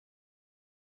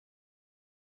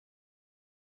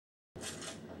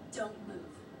Don't move.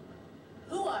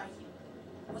 Who are you?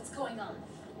 What's going on?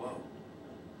 Whoa.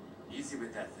 Easy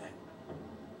with that thing.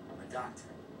 I'm a doctor.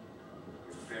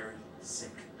 You're very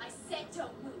sick. I said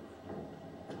don't move.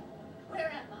 Where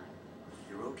am I?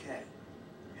 You're okay.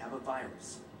 You have a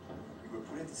virus. You were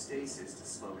put into stasis to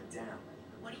slow it down.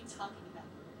 What are you talking about?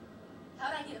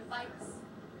 How'd I get a virus?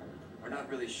 We're not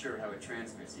really sure how it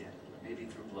transmits yet. Maybe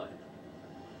through blood.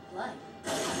 Blood?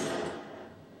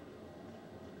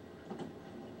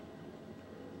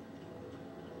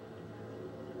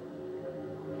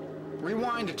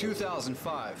 Rewind to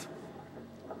 2005.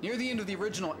 Near the end of the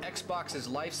original Xbox's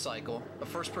life cycle, a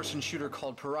first-person shooter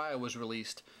called Pariah was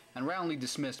released and roundly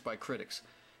dismissed by critics.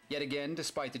 Yet again,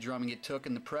 despite the drumming it took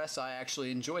in the press, I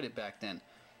actually enjoyed it back then.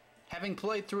 Having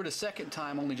played through it a second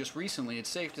time only just recently, it's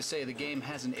safe to say the game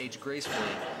hasn't aged gracefully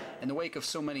in the wake of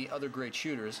so many other great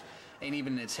shooters, and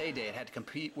even in its heyday it had to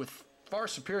compete with far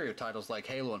superior titles like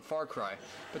Halo and Far Cry,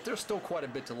 but there's still quite a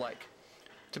bit to like.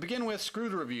 To begin with, screw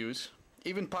the reviews.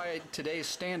 Even by today's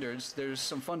standards, there's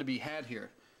some fun to be had here.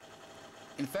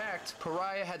 In fact,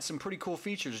 Pariah had some pretty cool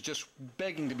features just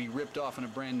begging to be ripped off in a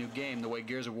brand new game the way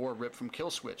Gears of War ripped from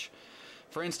Killswitch.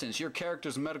 For instance, your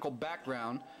character's medical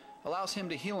background allows him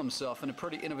to heal himself in a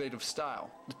pretty innovative style.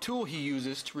 The tool he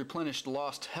uses to replenish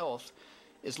lost health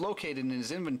is located in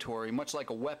his inventory much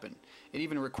like a weapon. It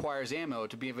even requires ammo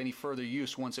to be of any further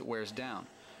use once it wears down.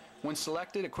 When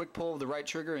selected, a quick pull of the right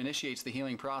trigger initiates the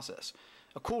healing process.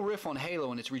 A cool riff on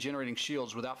Halo and its regenerating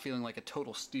shields without feeling like a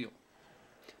total steal.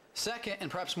 Second, and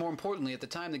perhaps more importantly, at the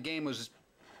time the game was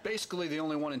basically the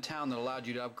only one in town that allowed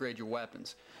you to upgrade your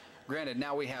weapons. Granted,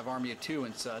 now we have Army of Two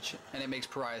and such, and it makes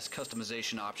Pariah's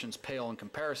customization options pale in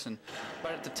comparison,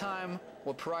 but at the time,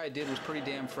 what Pariah did was pretty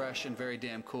damn fresh and very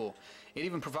damn cool. It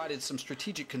even provided some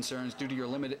strategic concerns due to your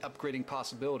limited upgrading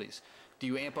possibilities. Do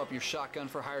you amp up your shotgun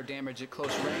for higher damage at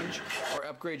close range, or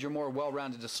upgrade your more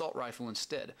well-rounded assault rifle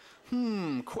instead?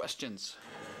 Questions.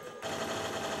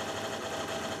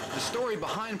 The story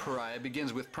behind Pariah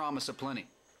begins with promise aplenty.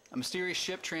 A mysterious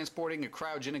ship transporting a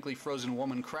cryogenically frozen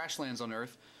woman crash lands on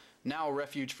Earth, now a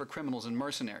refuge for criminals and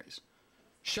mercenaries.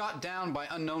 Shot down by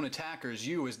unknown attackers,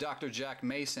 you as Dr. Jack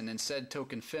Mason and said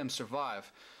token femme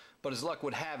survive, but as luck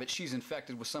would have it, she's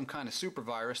infected with some kind of super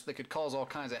virus that could cause all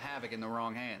kinds of havoc in the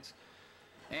wrong hands.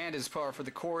 And as par for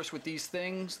the course with these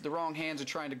things, the wrong hands are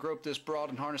trying to grope this broad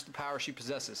and harness the power she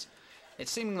possesses. It's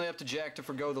seemingly up to Jack to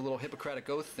forgo the little Hippocratic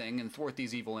Oath thing and thwart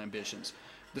these evil ambitions.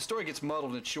 The story gets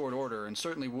muddled in short order and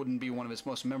certainly wouldn't be one of its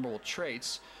most memorable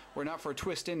traits were it not for a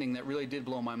twist ending that really did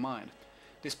blow my mind.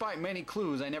 Despite many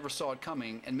clues, I never saw it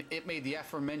coming, and it made the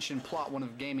aforementioned plot one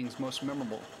of gaming's most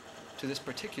memorable to this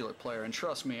particular player, and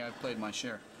trust me, I've played my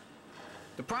share.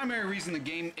 The primary reason the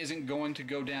game isn't going to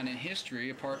go down in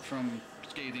history, apart from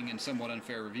scathing and somewhat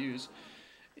unfair reviews,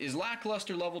 is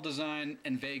lackluster level design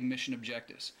and vague mission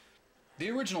objectives. The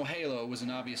original Halo was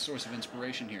an obvious source of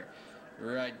inspiration here,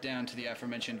 right down to the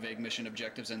aforementioned vague mission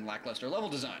objectives and lackluster level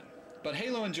design. But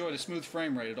Halo enjoyed a smooth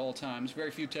frame rate at all times,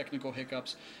 very few technical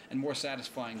hiccups, and more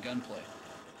satisfying gunplay.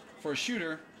 For a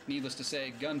shooter, needless to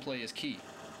say, gunplay is key.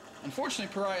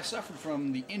 Unfortunately, Pariah suffered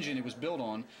from the engine it was built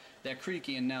on, that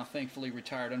creaky and now thankfully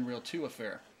retired Unreal 2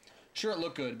 affair. Sure, it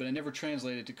looked good, but it never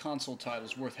translated to console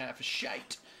titles worth half a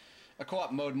shite. A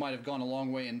co-op mode might have gone a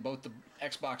long way in both the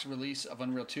Xbox release of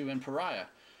Unreal 2 and Pariah.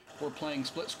 We're playing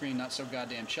split screen not so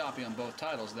goddamn choppy on both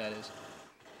titles, that is.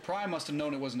 Pariah must have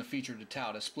known it wasn't a feature to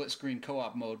tout, as split screen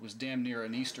co-op mode was damn near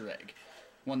an Easter egg.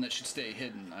 One that should stay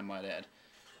hidden, I might add.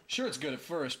 Sure, it's good at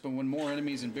first, but when more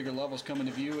enemies and bigger levels come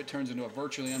into view, it turns into a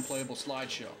virtually unplayable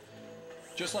slideshow.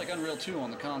 Just like Unreal 2 on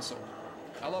the console.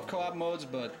 I love co-op modes,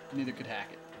 but neither could hack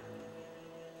it.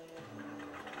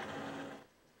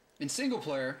 In single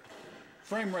player,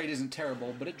 frame rate isn't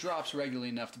terrible, but it drops regularly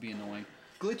enough to be annoying.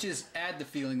 Glitches add the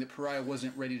feeling that Pariah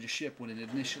wasn't ready to ship when it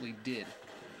initially did.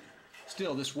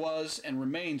 Still, this was and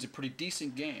remains a pretty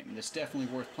decent game, and it's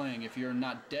definitely worth playing if you're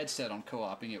not dead set on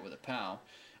co-oping it with a pal,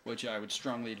 which I would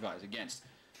strongly advise against.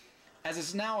 As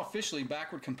it's now officially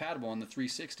backward compatible on the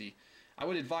 360, I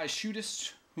would advise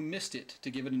shootists who missed it to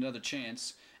give it another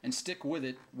chance and stick with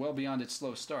it well beyond its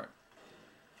slow start.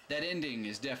 That ending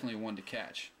is definitely one to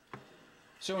catch.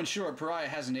 So in short, Pariah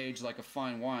hasn't aged like a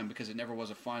fine wine because it never was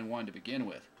a fine wine to begin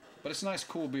with. But it's a nice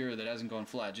cool beer that hasn't gone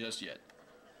flat just yet.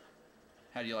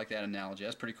 How do you like that analogy?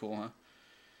 That's pretty cool, huh?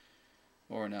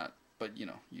 Or not, but you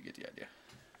know, you get the idea.